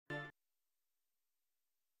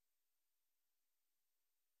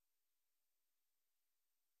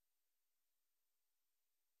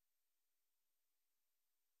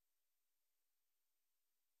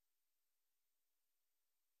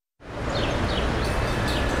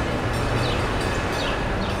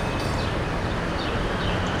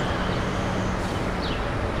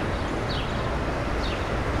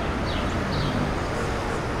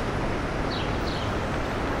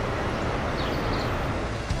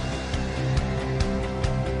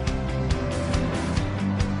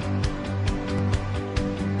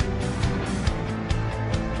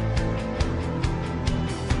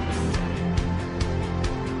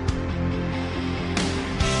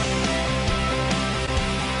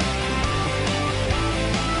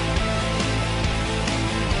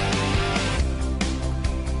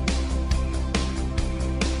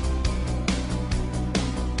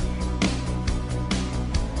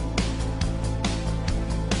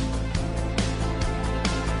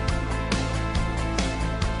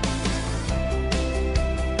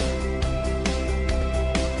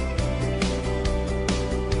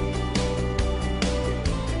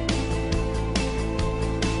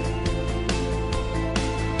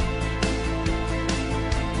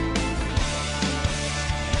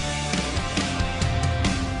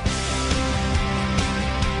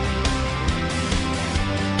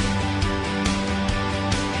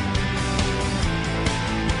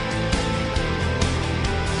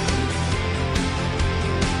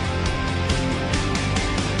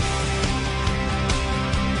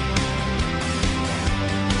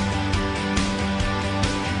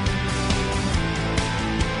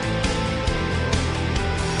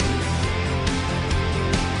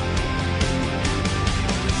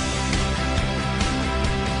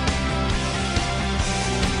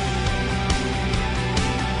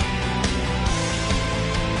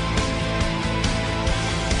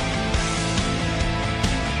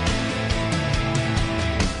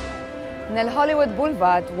من الهوليوود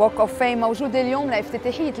بولفارد ووك اوف فيم موجودة اليوم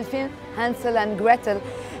لافتتاحية الفيلم هانسل اند جريتل،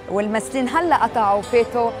 والممثلين هلا قطعوا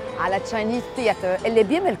فيتو على تشاينيز ثياتر اللي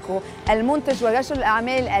بيملكه المنتج ورجل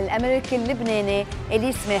الاعمال الامريكي اللبناني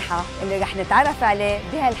إلي سماحة اللي رح نتعرف عليه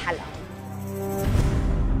بهالحلقة.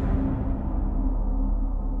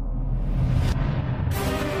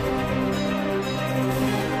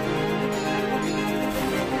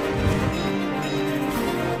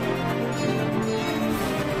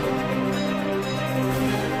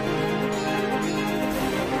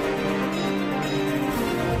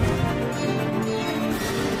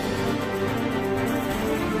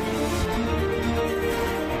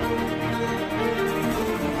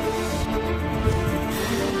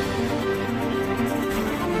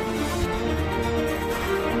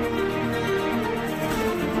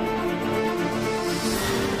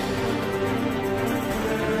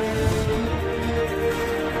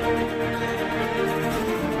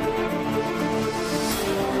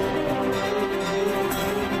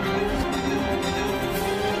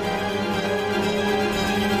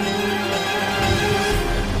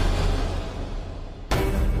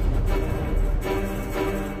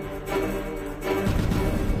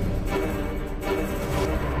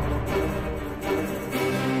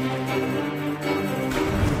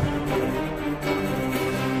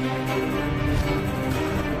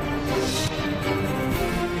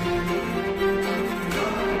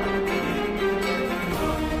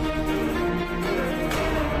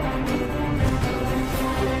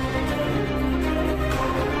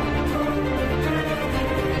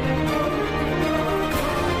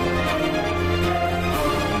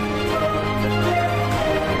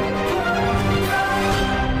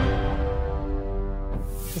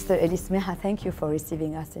 Mr. Elie Samaha, thank you for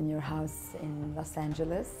receiving us in your house in Los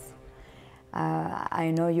Angeles.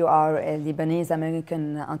 I know you are a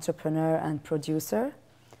Lebanese-American entrepreneur and producer.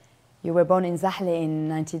 You were born in Zahle in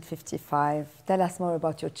 1955. Tell us more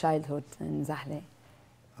about your childhood in Zahle.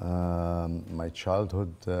 My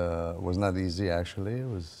childhood was not easy, actually.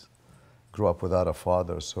 Grew up without a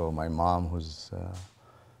father, so my mom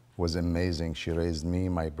was amazing. She raised me,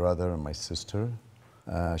 my brother, and my sister.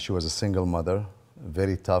 She was a single mother.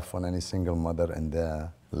 Very tough on any single mother in the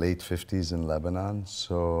late 50s in Lebanon.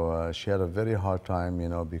 So she had a very hard time, you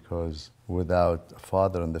know, because without a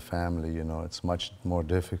father in the family, you know, it's much more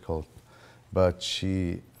difficult. But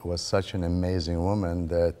she was such an amazing woman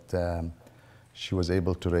that she was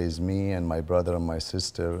able to raise me and my brother and my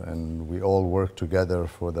sister, and we all worked together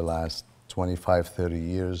for the last 25, 30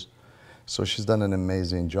 years. So she's done an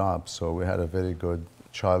amazing job. So we had a very good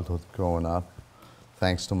childhood growing up,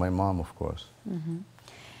 thanks to my mom, of course. Mm-hmm.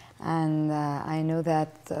 And I know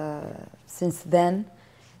that since then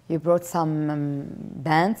you brought some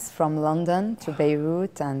bands from London to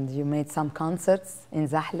Beirut, and you made some concerts in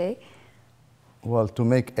Zahle. Well, to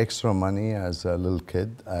make extra money as a little kid,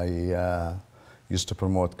 I used to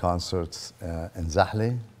promote concerts in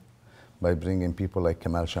Zahle by bringing people like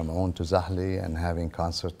Kamal Shamaoun to Zahle and having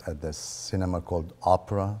concerts at the cinema called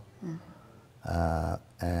Opera.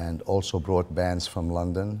 And also brought bands from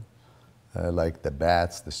London, like the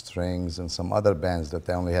Bats, the Strings, and some other bands that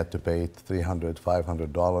I only had to pay $300,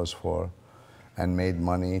 $500 for, and made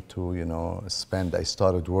money to, you know, spend. I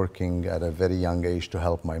started working at a very young age to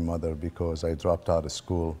help my mother because I dropped out of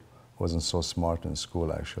school. Wasn't so smart in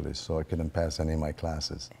school, actually, so I couldn't pass any of my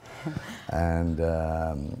classes. And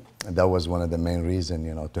that was one of the main reasons,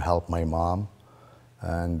 you know, to help my mom.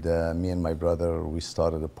 And me and my brother, we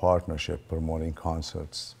started a partnership promoting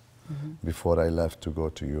concerts before I left to go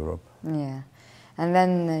to Europe. Yeah. And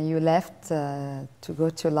then you left to go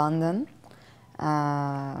to London.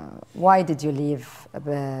 Why did you leave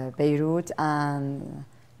Beirut, and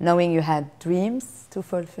knowing you had dreams to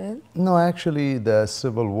fulfill? No, actually, the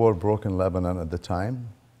civil war broke in Lebanon at the time.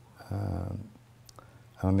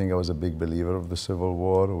 I don't think I was a big believer of the civil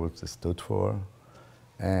war, what it stood for.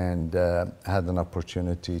 And had an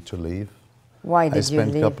opportunity to leave. Why did you leave?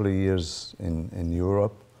 I spent a couple of years in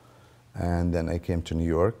Europe, and then I came to New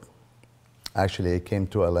York. Actually, I came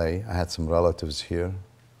to LA. I had some relatives here.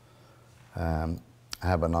 I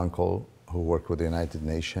have an uncle who worked with the United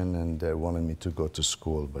Nations, and they wanted me to go to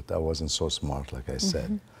school, but I wasn't so smart, like I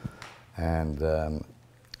said. And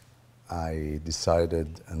I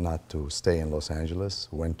decided not to stay in Los Angeles,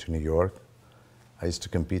 went to New York. I used to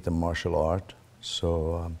compete in martial art.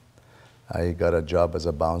 So I got a job as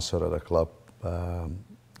a bouncer at a club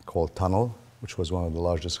called Tunnel, which was one of the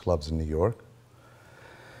largest clubs in New York.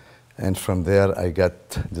 And from there, I got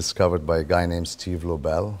discovered by a guy named Steve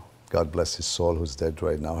Lobel, God bless his soul, who's dead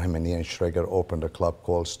right now. Him and Ian Schrager opened a club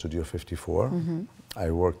called Studio 54. I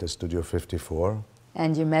worked at Studio 54.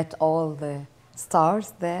 And you met all the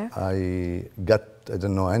stars there? I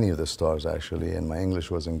didn't know any of the stars actually, and my English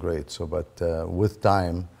wasn't great. So, but with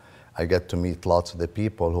time, I got to meet lots of the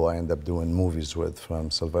people who I end up doing movies with, from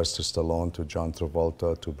Sylvester Stallone to John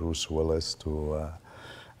Travolta to Bruce Willis to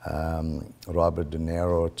Robert De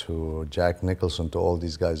Niro to Jack Nicholson, to all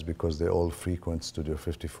these guys, because they all frequent Studio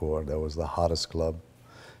 54. That was the hottest club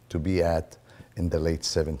to be at in the late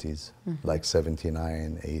 70s, like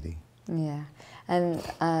 79, 80. Yeah. And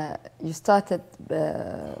you started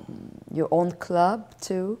your own club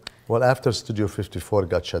too? Well, after Studio 54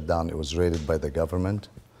 got shut down, it was raided by the government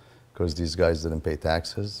because these guys didn't pay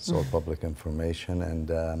taxes. It's all public information. And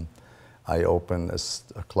I opened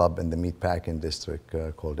a club in the meatpacking district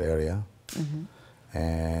called Ecrire.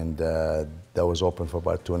 And that was open for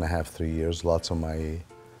about 2.5, 3 years. Lots of my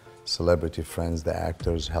celebrity friends, the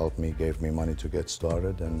actors, helped me, gave me money to get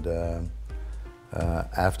started. And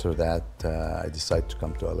after that, I decided to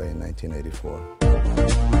come to LA in 1984.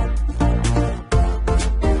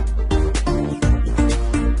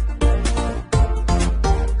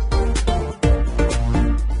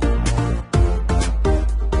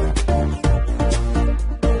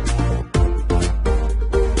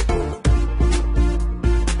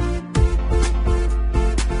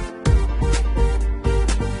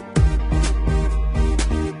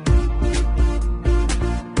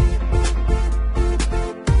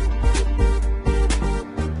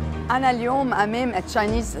 أنا اليوم أمام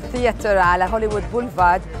تشاينيز ثياتر على هوليوود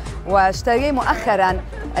بولفارد، واشتريه مؤخراً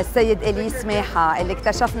السيد إلي سماحة، اللي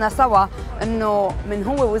اكتشفنا سوا إنه من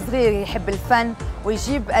هو وصغير يحب الفن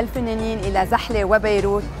ويجيب الفنانين إلى زحلة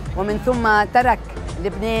وبيروت، ومن ثم ترك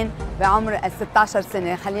لبنان بعمر 16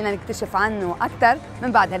 سنة. خلينا نكتشف عنه أكثر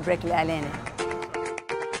من بعد هالبريك الإعلاني.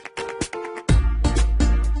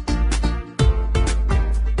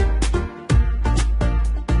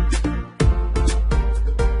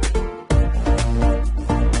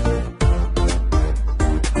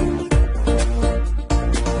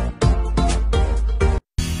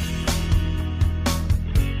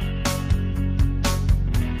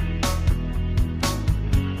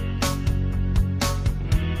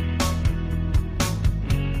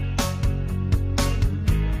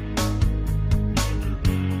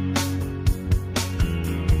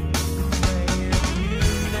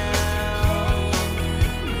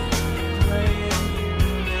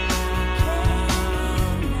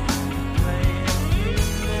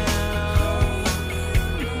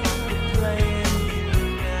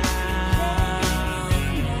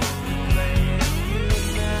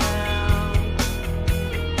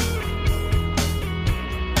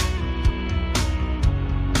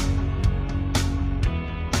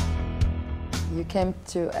 You came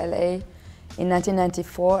to LA in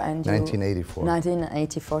 1994 and 1984.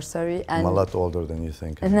 1984, sorry. And I'm a lot older than you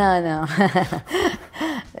think. No.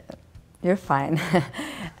 You're fine.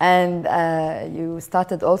 And you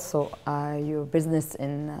started also your business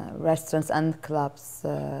in restaurants and clubs.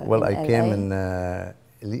 Well, I LA. came in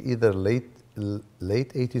either late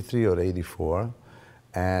 83 or 84.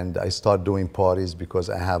 And I started doing parties because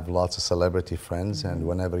I have lots of celebrity friends, and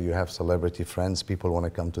whenever you have celebrity friends, people want to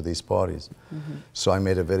come to these parties. So I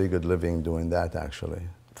made a very good living doing that, actually.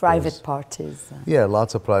 Private parties. Yeah,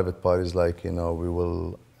 lots of private parties. Like, you know, we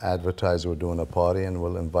will advertise we're doing a party, and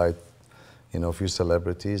we'll invite, you know, a few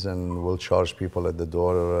celebrities, and we'll charge people at the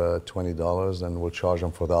door $20, and we'll charge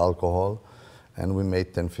them for the alcohol. And we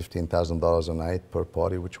made $10,000, $15,000 a night per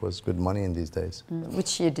party, which was good money in these days.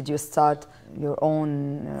 Which year did you start your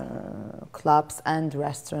own clubs and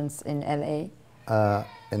restaurants in LA?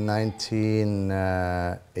 In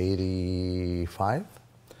 1985,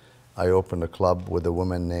 I opened a club with a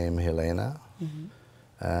woman named Helena.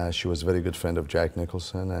 She was a very good friend of Jack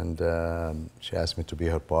Nicholson, and she asked me to be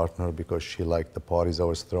her partner because she liked the parties I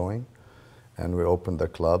was throwing. And we opened the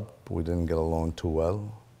club. We didn't get along too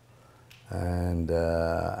well. And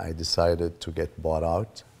I decided to get bought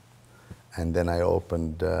out. And then I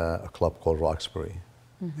opened a club called Roxbury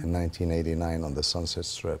in 1989 on the Sunset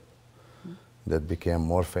Strip. That became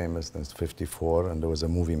more famous than 54, and there was a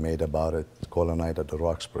movie made about it called A Night at the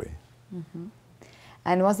Roxbury.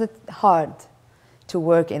 And was it hard to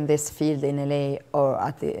work in this field in LA, or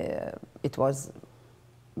it was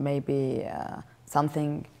maybe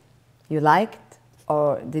something you liked,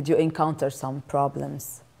 or did you encounter some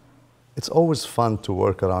problems? It's always fun to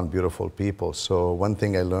work around beautiful people. So one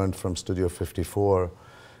thing I learned from Studio 54,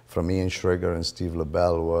 from Ian Schrager and Steve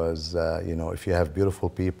LaBelle, was, you know, if you have beautiful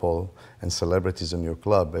people and celebrities in your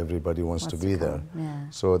club, everybody wants to be there. Yeah.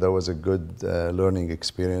 So that was a good learning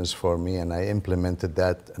experience for me, and I implemented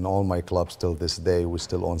that in all my clubs till this day. We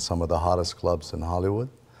still own some of the hottest clubs in Hollywood.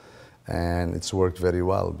 And it's worked very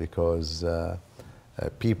well because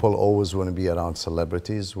people always want to be around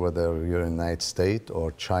celebrities, whether you're in the United States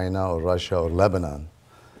or China or Russia or Lebanon.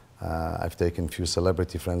 I've taken a few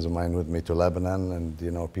celebrity friends of mine with me to Lebanon, and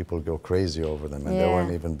you know, people go crazy over them, and they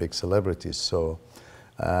weren't even big celebrities. So,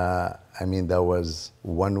 I mean, that was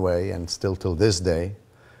one way, and still till this day,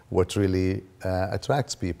 what really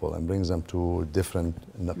attracts people and brings them to different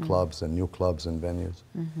clubs and new clubs and venues.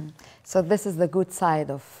 So this is the good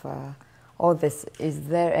side of all this. Is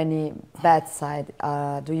there any bad side?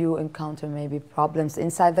 Do you encounter maybe problems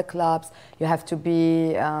inside the clubs? You have to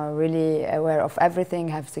be really aware of everything,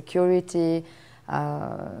 have security.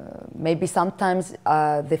 Maybe sometimes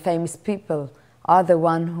the famous people are the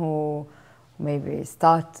one who maybe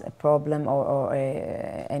start a problem or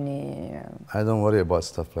any... I don't worry about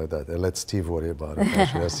stuff like that. I let Steve worry about it.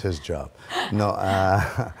 Actually, that's his job. No,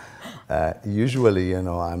 usually, you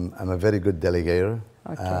know, I'm a very good delegator.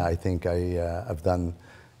 Okay. I think I've done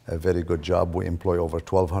a very good job. We employ over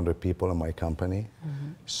 1,200 people in my company.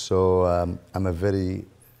 So I'm a very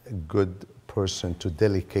good person to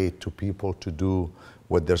delegate to people to do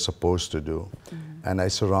what they're supposed to do. And I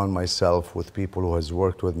surround myself with people who has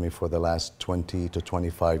worked with me for the last 20 to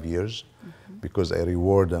 25 years because I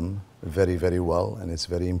reward them very, very well. And it's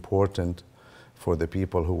very important for the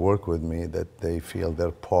people who work with me that they feel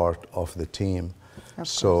they're part of the team.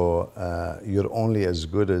 So you're only as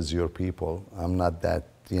good as your people. I'm not that,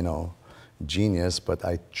 you know, genius, but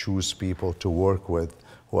I choose people to work with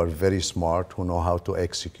who are very smart, who know how to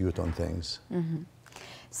execute on things.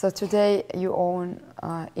 So today you own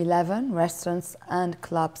 11 restaurants and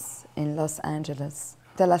clubs in Los Angeles.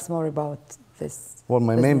 Tell us more about this. Well,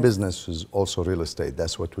 my main business is also real estate.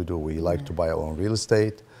 That's what we do. We like to buy our own real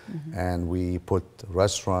estate, and we put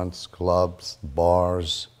restaurants, clubs,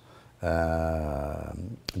 bars,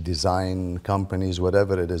 design companies,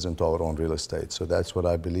 whatever it is, into our own real estate. So that's what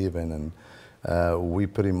I believe in. And we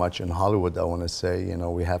pretty much in Hollywood, I want to say, you know,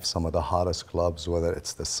 we have some of the hottest clubs, whether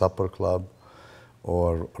it's the Supper Club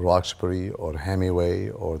or Roxbury or Hemingway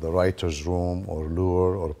or the Writer's Room or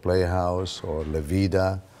Lure or Playhouse or La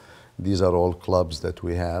Vida. These are all clubs that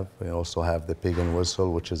we have. We also have the Pig and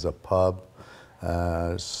Whistle, which is a pub.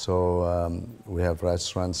 We have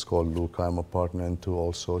restaurants called Luca, I'm a partner in too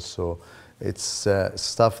also. So it's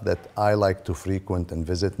stuff that I like to frequent and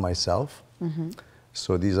visit myself.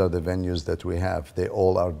 So these are the venues that we have. They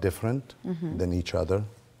all are different than each other.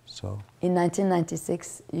 So in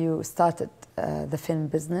 1996, you started the film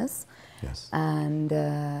business. Yes. And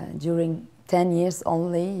during 10 years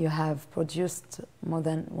only, you have produced more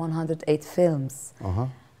than 108 films.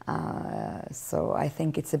 So I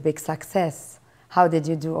think it's a big success. How did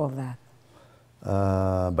you do all that?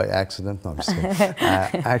 By accident? No, I'm just kidding.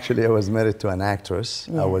 Actually, I was married to an actress.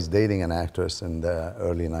 I was dating an actress in the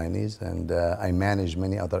early 90s, and I managed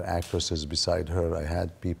many other actresses beside her. I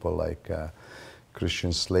had people like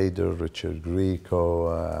Christian Slater, Richard Grieco,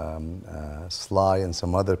 Sly, and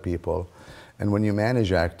some other people. And when you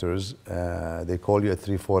manage actors, they call you at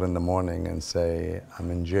 3, 4 in the morning and say,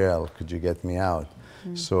 I'm in jail, could you get me out?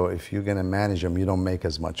 So if you're gonna manage them, you don't make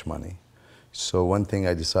as much money. So one thing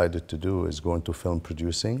I decided to do is go into film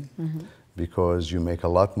producing because you make a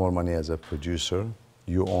lot more money as a producer.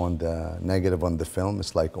 You own the negative on the film.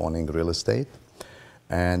 It's like owning real estate.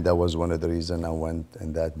 And that was one of the reasons I went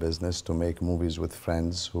in that business, to make movies with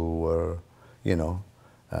friends who were, you know,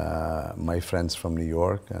 my friends from New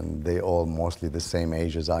York, and they all mostly the same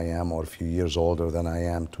age as I am, or a few years older than I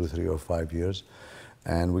am, 2, 3, or 5 years.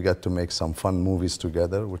 And we got to make some fun movies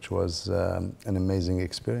together, which was an amazing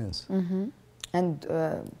experience. And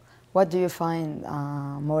what do you find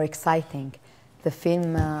more exciting, the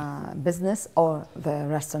film business or the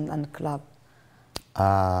restaurant and club?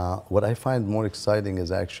 What I find more exciting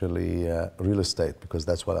is actually real estate, because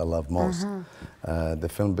that's what I love most. The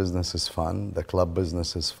film business is fun, the club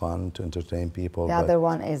business is fun to entertain people. The other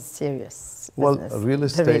one is serious business. Well, real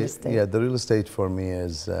estate, yeah, the real estate for me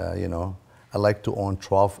is, you know, I like to own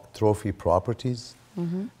trophy properties.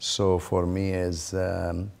 So for me is,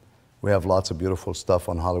 we have lots of beautiful stuff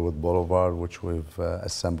on Hollywood Boulevard, which we've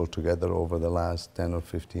assembled together over the last 10 or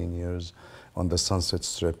 15 years. On the Sunset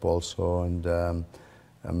Strip also, and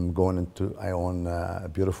I own a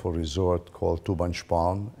beautiful resort called Two Bunch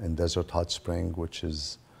Palm in Desert Hot Spring, which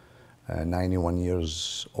is 91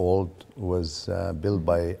 years old, was built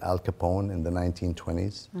by Al Capone in the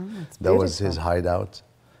 1920s. That was his hideout.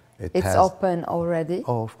 It's open already?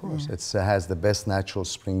 Oh, of course. It has the best natural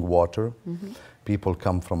spring water. People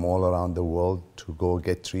come from all around the world to go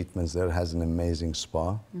get treatments there. It has an amazing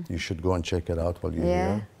spa. You should go and check it out while you're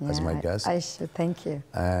here as my guest. I should, thank you.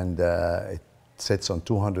 And it sits on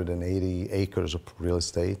 280 acres of real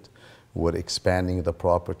estate. We're expanding the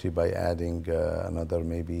property by adding another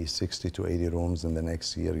maybe 60 to 80 rooms in the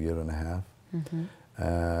next year, year and a half.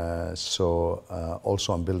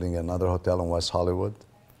 Also I'm building another hotel in West Hollywood,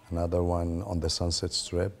 another one on the Sunset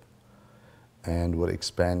Strip. And we're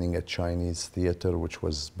expanding a Chinese theater which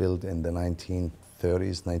was built in the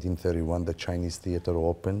 1930s, 1931, the Chinese theater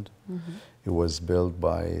opened. It was built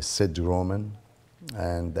by Sid Roman,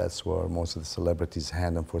 and that's where most of the celebrities'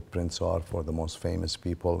 hand and footprints are for the most famous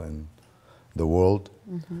people in the world.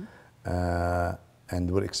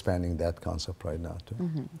 And we're expanding that concept right now too.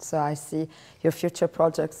 So I see your future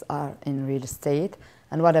projects are in real estate.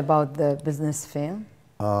 And what about the business film?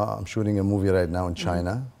 I'm shooting a movie right now in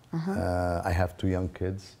China. I have 2 young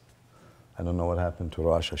kids. I don't know what happened to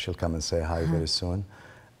Rasha. She'll come and say hi very soon.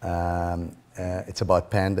 It's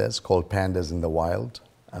about pandas, called Pandas in the Wild.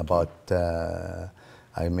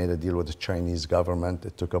 I made a deal with the Chinese government.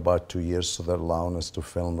 It took about 2 years, so they're allowing us to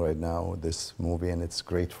film right now this movie, and it's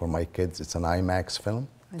great for my kids. It's an IMAX film.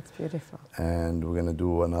 It's beautiful. And we're going to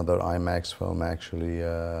do another IMAX film, actually,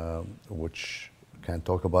 which can't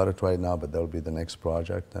talk about it right now, but that'll be the next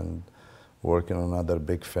project. And working on another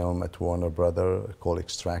big film at Warner Brother called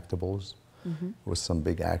Extractables with some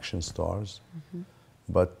big action stars.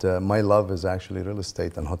 But my love is actually real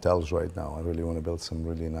estate and hotels right now. I really want to build some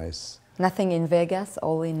really nice... Nothing in Vegas,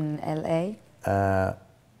 all in LA?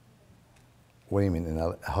 What do you mean, in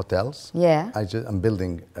hotels? Yeah. I'm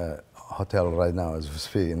building a hotel right now as we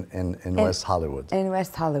speak in West Hollywood. In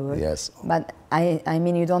West Hollywood? Yes. But I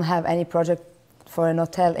mean, you don't have any project for an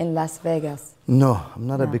hotel in Las Vegas? No, I'm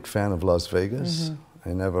not a big fan of Las Vegas.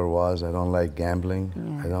 I never was. I don't like gambling.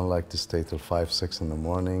 Yeah. I don't like to stay till 5, 6 in the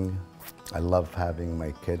morning. I love having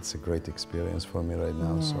my kids. A great experience for me right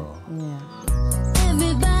now. So.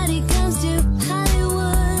 Everybody comes to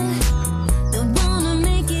Hollywood. They wanna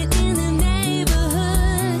make it in the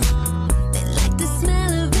neighborhood. They like the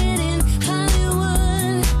smell of it in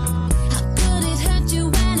Hollywood. How could it hurt you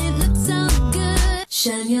when it looks so good?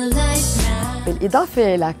 Shine your light now.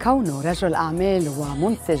 بالإضافة لكونه رجل أعمال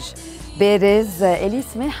ومنتج بارز، إلي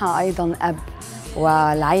سماحة أيضاً أب،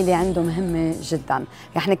 والعائلة عنده مهمة جداً.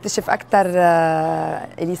 رح نكتشف أكثر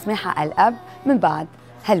إلي سماحة الأب من بعد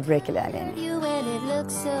هالبريك الإعلاني.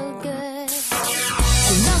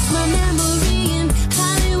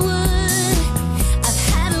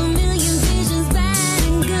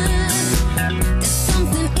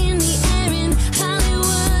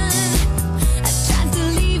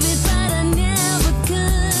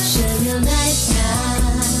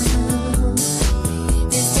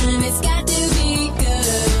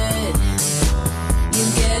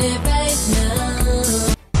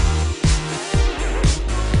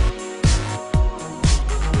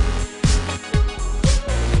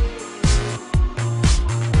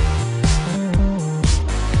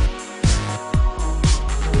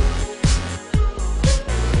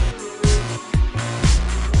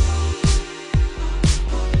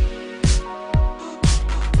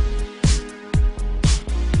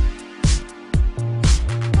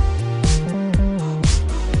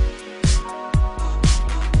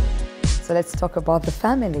 So let's talk about the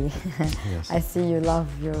family. Yes. I see you love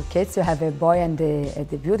your kids. You have a boy and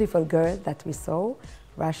the beautiful girl that we saw,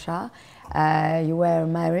 Rasha. You were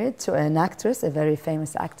married to an actress, a very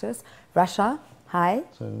famous actress. Rasha, hi.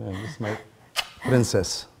 So this is my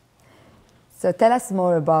princess. So tell us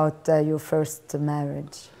more about your first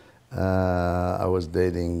marriage. I was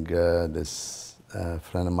dating this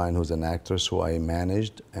friend of mine who's an actress who I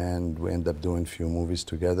managed, and we ended up doing a few movies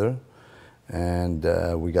together. And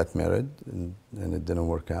we got married, and it didn't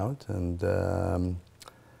work out. And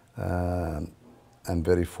I'm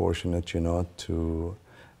very fortunate, you know, to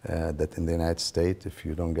that in the United States, if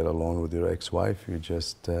you don't get along with your ex-wife, you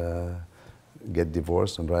just get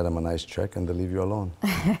divorced and write them a nice check, and they leave you alone.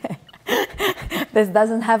 This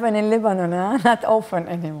doesn't happen in Lebanon, huh? Not often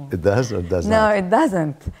anymore. It does or does no, not? No, it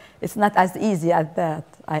doesn't. It's not as easy as that.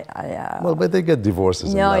 Well, but they get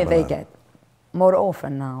divorces in Lebanon. No, they get more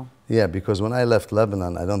often now. Yeah, because when I left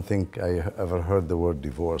Lebanon, I don't think I ever heard the word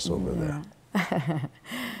divorce over there.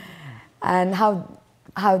 And how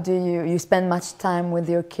do you spend much time with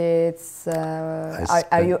your kids? How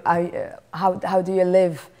do you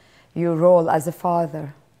live your role as a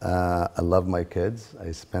father? I love my kids.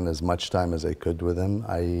 I spend as much time as I could with them.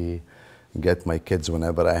 I get my kids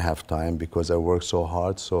whenever I have time because I work so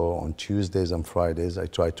hard. So on Tuesdays and Fridays, I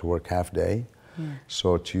try to work half day.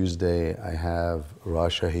 So Tuesday, I have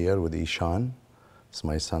Rasha here with Ishan. It's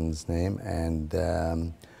my son's name. And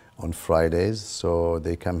on Fridays, so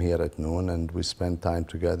they come here at noon and we spend time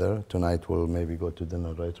together. Tonight we'll maybe go to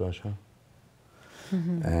dinner, right, Rasha?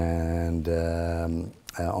 And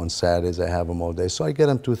on Saturdays I have them all day. So I get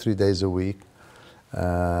them 2-3 days a week.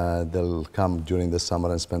 They'll come during the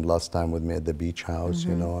summer and spend lots of time with me at the beach house,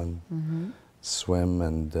 you know, and swim.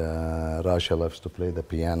 And Rasha loves to play the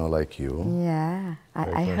piano like you. Yeah,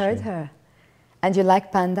 Right, I heard Rasha? her. And you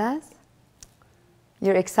like pandas?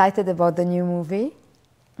 You're excited about the new movie?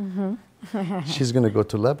 She's going to go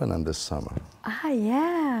to Lebanon this summer. Ah,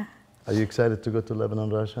 yeah. Are you excited to go to Lebanon,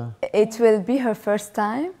 Rasha? It will be her first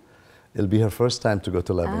time? It'll be her first time to go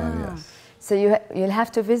to Lebanon, Ah. yes. So you'll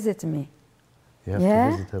have to visit me. You have Yeah?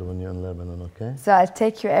 to visit her when you're in Lebanon, okay? So I'll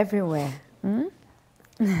take you everywhere.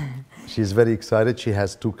 She's very excited. She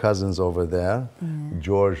has 2 cousins over there.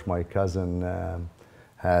 George, my cousin,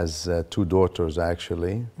 has 2 daughters,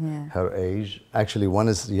 actually, Yeah. her age. Actually, one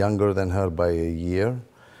is younger than her by a year.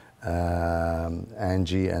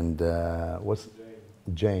 Angie and what's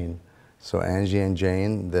Jane. So Angie and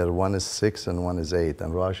Jane, one is 6 and one is 8,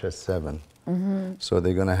 and Rasha is 7. So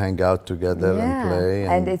they're going to hang out together and play.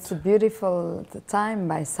 And it's a beautiful time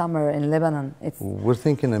by summer in Lebanon. It's we're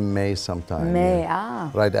thinking in May sometime. May,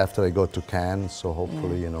 yeah. Right after I go to Cannes, so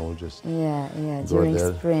hopefully, you know, we'll just yeah, go during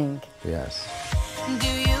there. spring. Yes.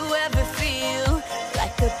 Do you ever feel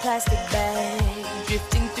like a plastic bag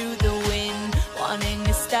drifting through the wind, wanting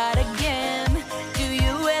to start again? Do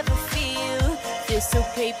you ever feel so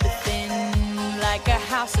paper thin, like a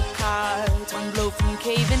house of cards, one blow from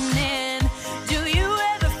caving in? Do you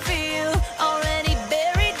ever feel already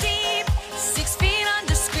buried deep, 6 feet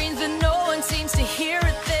under screens, but no one seems to hear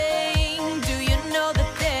a thing? Do you know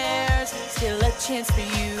that there's still a chance for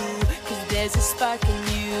you, 'cause there's a spark in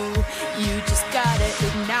you? You just gotta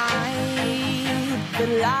ignite the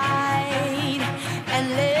light and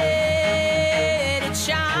let it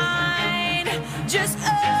shine. Just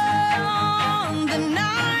on the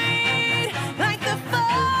night, like the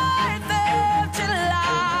 4th of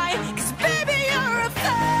July. 'Cause baby, you're a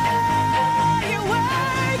firework.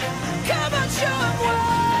 Come on, show 'em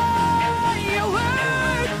what you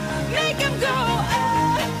work. Make 'em go,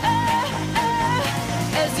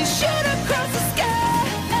 as you shoot across the sky.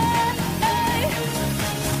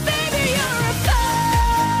 Baby, you're a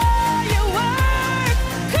firework.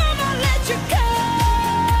 Come on, let your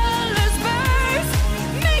colors burst.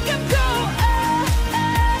 Make 'em go,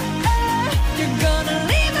 you're gonna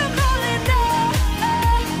leave 'em all in awe.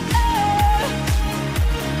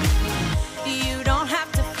 You don't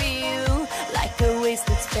have to feel like a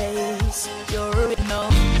wasted space. You're original.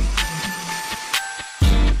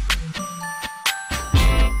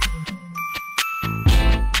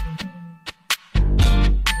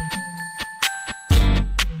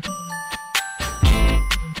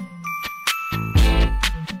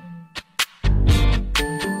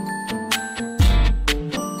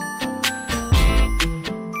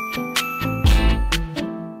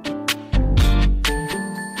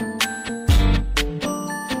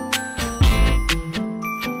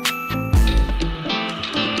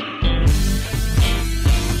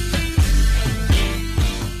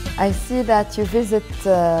 I see that you visit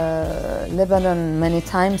Lebanon many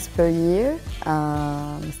times per year,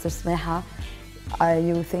 Mr. Samaha. Are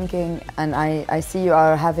you thinking, and I see you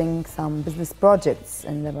are having some business projects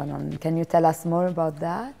in Lebanon. Can you tell us more about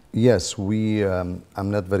that? Yes,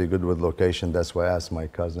 I'm not very good with location. That's why I asked my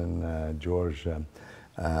cousin, George.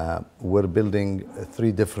 We're building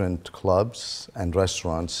 3 different clubs and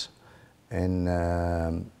restaurants in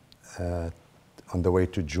on the way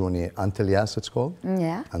to Juni, Antillas it's called?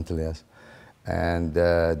 Yeah. Antillas. And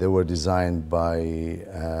they were designed by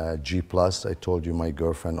G+. I told you my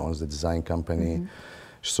girlfriend owns the design company.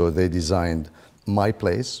 So they designed my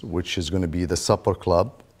place, which is going to be the supper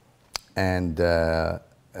club, and a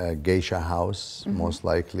geisha house, most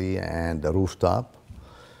likely, and a rooftop.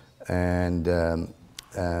 And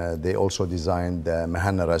they also designed the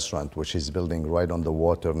Mahana restaurant, which is building right on the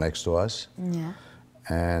water next to us. Yeah.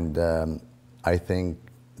 And I think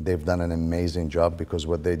they've done an amazing job, because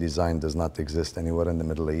what they designed does not exist anywhere in the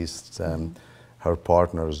Middle East. Her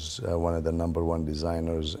partner's one of the #1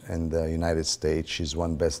 designers in the United States. She's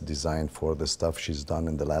won Best Design for the stuff she's done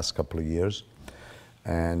in the last couple of years.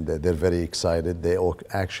 And they're very excited. They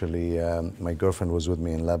actually, my girlfriend was with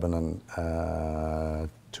me in Lebanon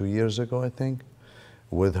 2 years ago, I think,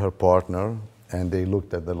 with her partner, and they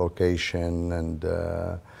looked at the location, and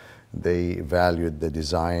they valued the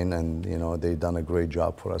design, and you know, they've done a great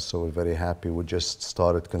job for us. So we're very happy. We just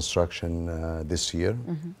started construction this year,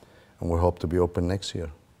 and we hope to be open next year.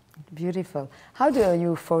 Beautiful. How do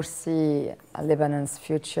you foresee Lebanon's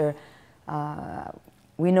future?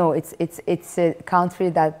 We know it's a country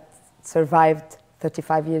that survived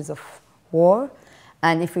 35 years of war,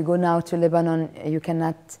 And if we go now to Lebanon, you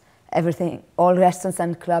cannot, everything, all restaurants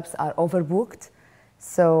and clubs are overbooked.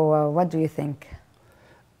 So what do you think?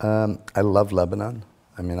 I love Lebanon.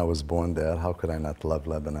 I mean, I was born there. How could I not love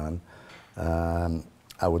Lebanon?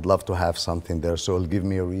 I would love to have something there, so it'll give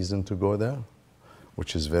me a reason to go there,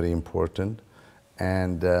 which is very important.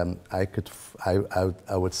 And I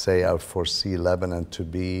would say I would foresee Lebanon to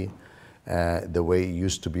be the way it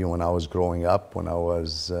used to be when I was growing up, when I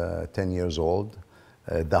was 10 years old,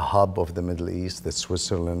 the hub of the Middle East, the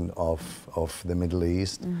Switzerland of the Middle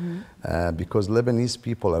East, because Lebanese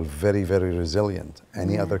people are very, very resilient.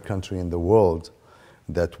 Any other country in the world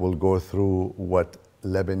that will go through what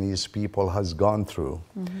Lebanese people has gone through,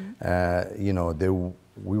 you know,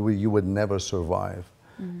 you would never survive.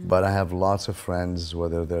 But I have lots of friends,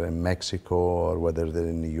 whether they're in Mexico or whether they're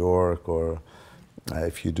in New York, or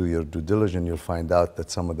if you do your due diligence, you'll find out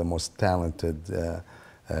that some of the most talented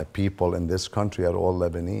people in this country are all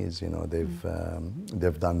Lebanese. You know,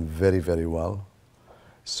 they've done very, very well.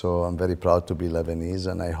 So I'm very proud to be Lebanese,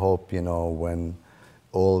 and I hope, you know, when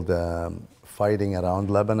all the fighting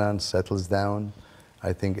around Lebanon settles down,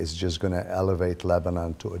 I think it's just going to elevate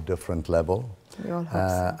Lebanon to a different level. We all hope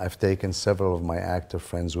so. I've taken several of my actor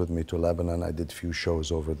friends with me to Lebanon. I did a few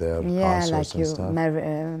shows over there, Yeah, concerts like and you, stuff.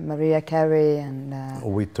 Maria Carey and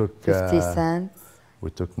We took 50 Cent. We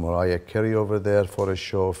took Mariah Carey over there for a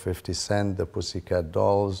show, 50 Cent, the Pussycat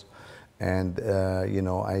Dolls, and you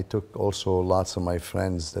know, I took also lots of my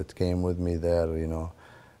friends that came with me there, you know,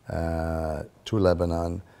 to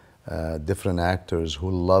Lebanon. Different actors who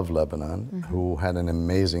love Lebanon, who had an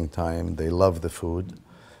amazing time. They love the food.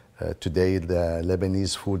 Today, the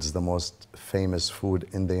Lebanese food is the most famous food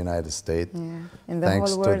in the United States, In the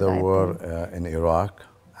thanks whole to world, the I war think. in Iraq,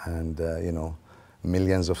 and you know,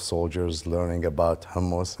 millions of soldiers learning about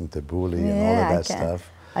hummus and tabbouleh and all of that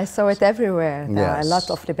stuff. I saw it everywhere. There are a lot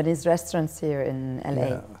Yes. of Lebanese restaurants here in LA.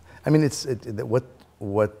 Yeah. I mean,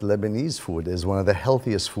 what Lebanese food is one of the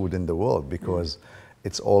healthiest food in the world, because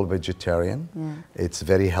it's all vegetarian. It's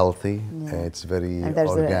very healthy. It's very And there's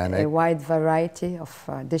organic. a wide variety of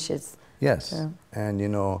dishes. Yes, So- and you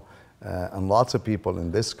know, and lots of people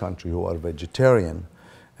in this country who are vegetarian,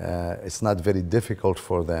 it's not very difficult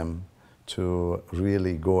for them to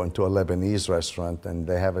really go into a Lebanese restaurant, and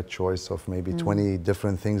they have a choice of maybe 20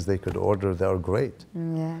 different things they could order that are great.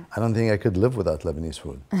 Yeah. I don't think I could live without Lebanese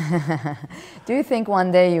food. Do you think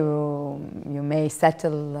one day you may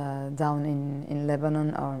settle down in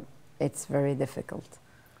Lebanon, or it's very difficult?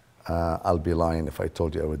 I'll be lying if I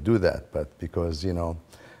told you I would do that, but because, you know,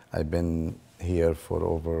 I've been here for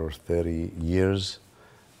over 30 years,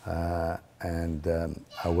 and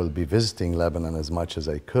I will be visiting Lebanon as much as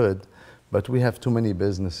I could, but we have too many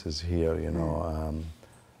businesses here, you know.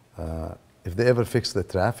 If they ever fix the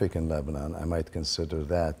traffic in Lebanon, I might consider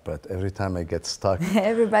that, but every time I get stuck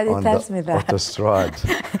Everybody on tells the me that. autostrade,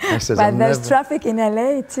 I says, But I'm there's never... traffic in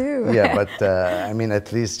LA too. Yeah, but I mean,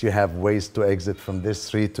 at least you have ways to exit from this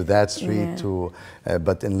street to that street to.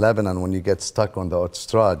 But in Lebanon, when you get stuck on the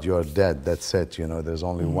autostrade, you're dead. That's it. You know, there's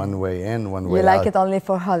only one way in, one way You like out. it only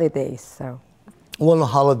for holidays, so. Well,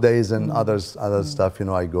 holidays and other stuff. You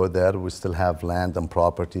know, I go there. We still have land and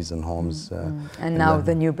properties and homes. And now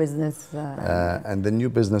the new business. And the new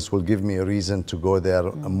business will give me a reason to go there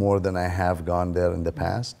more than I have gone there in the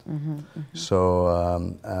past. So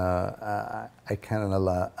I kind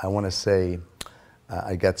of, I want to say,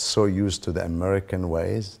 I got so used to the American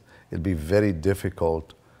ways. It'd be very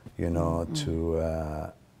difficult, you know,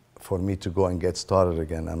 for me to go and get started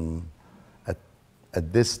again.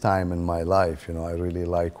 At this time in my life, you know, I really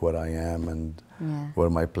like where I am and where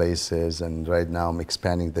my place is. And right now I'm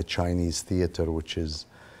expanding the Chinese theater, which is,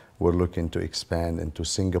 we're looking to expand into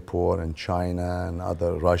Singapore and China and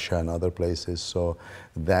Russia and other places. So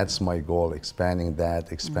that's my goal, expanding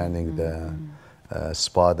the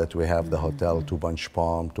spa that we have, the hotel, to Bunch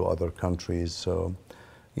Palm, to other countries. So,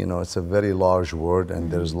 you know, it's a very large world, and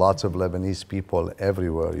there's lots of Lebanese people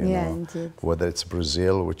everywhere, you know. Indeed. Whether it's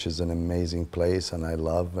Brazil, which is an amazing place and I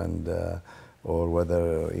love, and or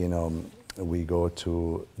whether, you know, we go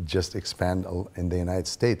to just expand in the United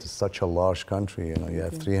States. It's such a large country, you know. You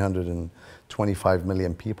have 325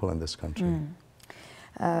 million people in this country.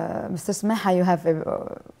 Mr. Samaha, you have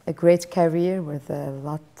a great career with a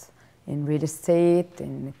lot in real estate,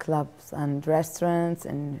 in clubs and restaurants,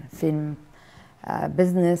 and film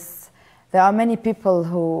business. There are many people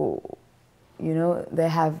who, you know, they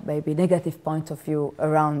have maybe negative point of view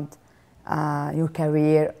around your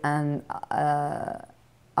career, and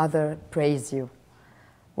others praise you.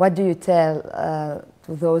 What do you tell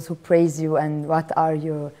to those who praise you, and what are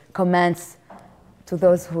your comments to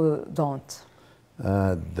those who don't?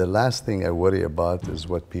 The last thing I worry about is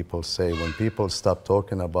what people say. When people stop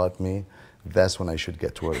talking about me, that's when I should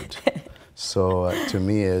get worried. So to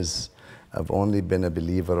me I've only been a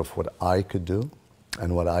believer of what I could do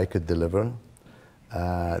and what I could deliver.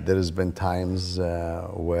 There has been times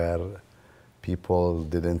where people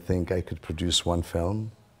didn't think I could produce one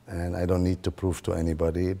film, and I don't need to prove to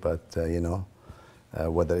anybody, but you know,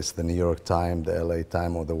 whether it's the New York Times, the LA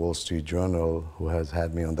Times, or the Wall Street Journal, who has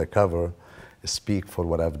had me on the cover, speak for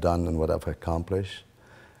what I've done and what I've accomplished.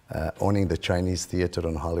 Owning the Chinese theater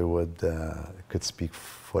in Hollywood could speak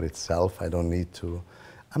for itself. I don't need to.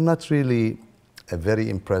 I'm not really very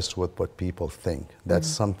impressed with what people think. That's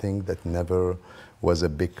something that never was a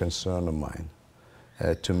big concern of mine.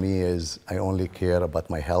 To me I only care about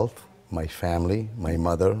my health, my family, my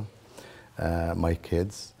mother, my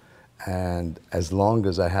kids. And as long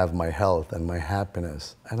as I have my health and my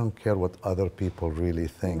happiness, I don't care what other people really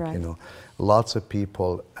think. Right. You know, lots of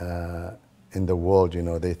people in the world, you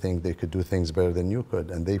know, they think they could do things better than you could,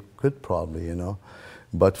 and they could probably, you know.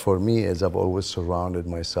 But for me, as I've always surrounded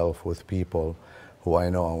myself with people who I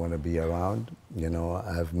know I want to be around, you know,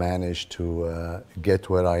 I've managed to get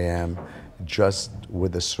where I am just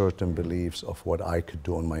with a certain beliefs of what I could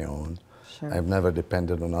do on my own. Sure. I've never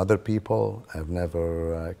depended on other people. I've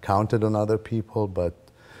never counted on other people. But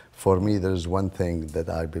for me, there's one thing that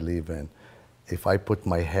I believe in. If I put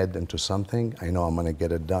my head into something, I know I'm going to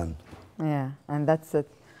get it done. Yeah, and that's it.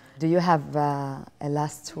 Do you have a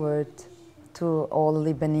last word to all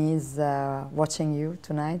Lebanese watching you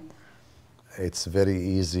tonight? It's very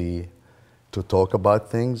easy to talk about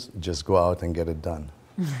things. Just go out and get it done.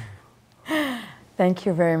 Thank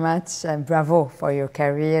you very much, and bravo for your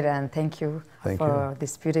career, and thank you Thank for you.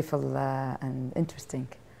 this beautiful and interesting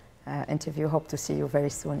interview. Hope to see you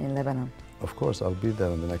very soon in Lebanon. Of course, I'll be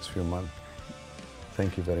there in the next few months.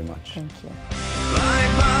 Thank you very much. Thank you.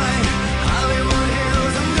 Bye-bye, Hollywood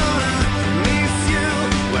Hills, I'm gonna miss you.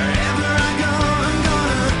 Wherever I go, I'm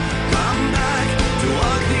gonna come back to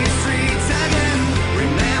walk these streets again.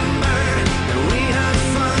 Remember that we had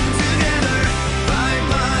fun together.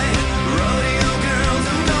 Bye-bye, rodeo girls,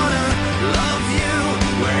 I'm gonna love you.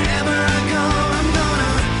 Wherever I go, I'm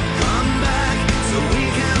gonna come back so we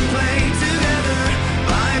can play together.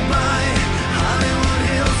 Bye-bye, Hollywood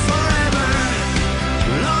Hills forever.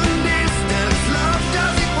 Long distance love,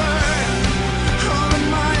 does it work? All the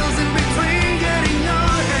miles in between getting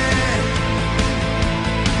nowhere.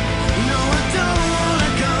 No, I don't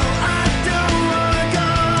wanna go, I don't wanna go.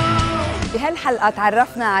 بهالحلقة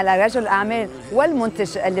تعرفنا على رجل الأعمال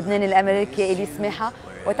والمنتج اللبناني الأمريكي إيلي سماحة،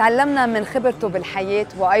 وتعلمنا من خبرته بالحياة،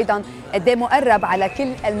 وأيضاً قد إيه مقرب على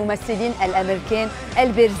كل الممثلين الأمريكان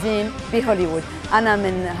البارزين بهوليوود. أنا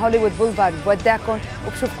من هوليوود بولفارد بودعكم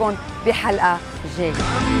وبشوفكم بحلقة جاية.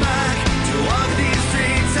 Come back to walk these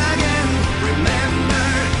streets again. Remember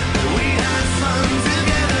that we had fun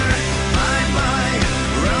together. Bye-bye,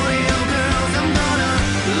 rodeo girls, I'm gonna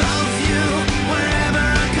love you. Wherever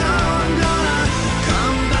I go, I'm gonna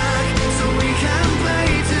come back so we can play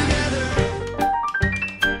together.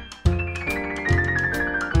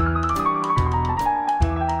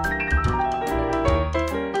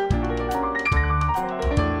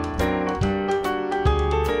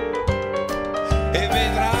 E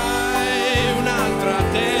vedrai un'altra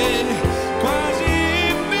te, quasi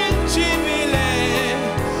invincibile,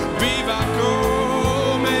 viva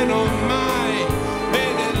come non mai,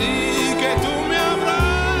 ed è lì che tu mi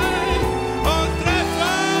avrai, oltre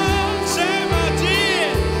false magie,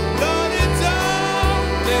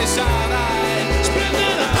 l'orizzonte sarai,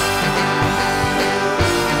 splenderai.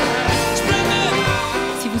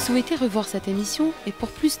 Si vous souhaitez revoir cette émission et pour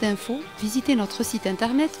plus d'infos, visitez notre site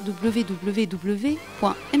internet www.mtv.com.lb.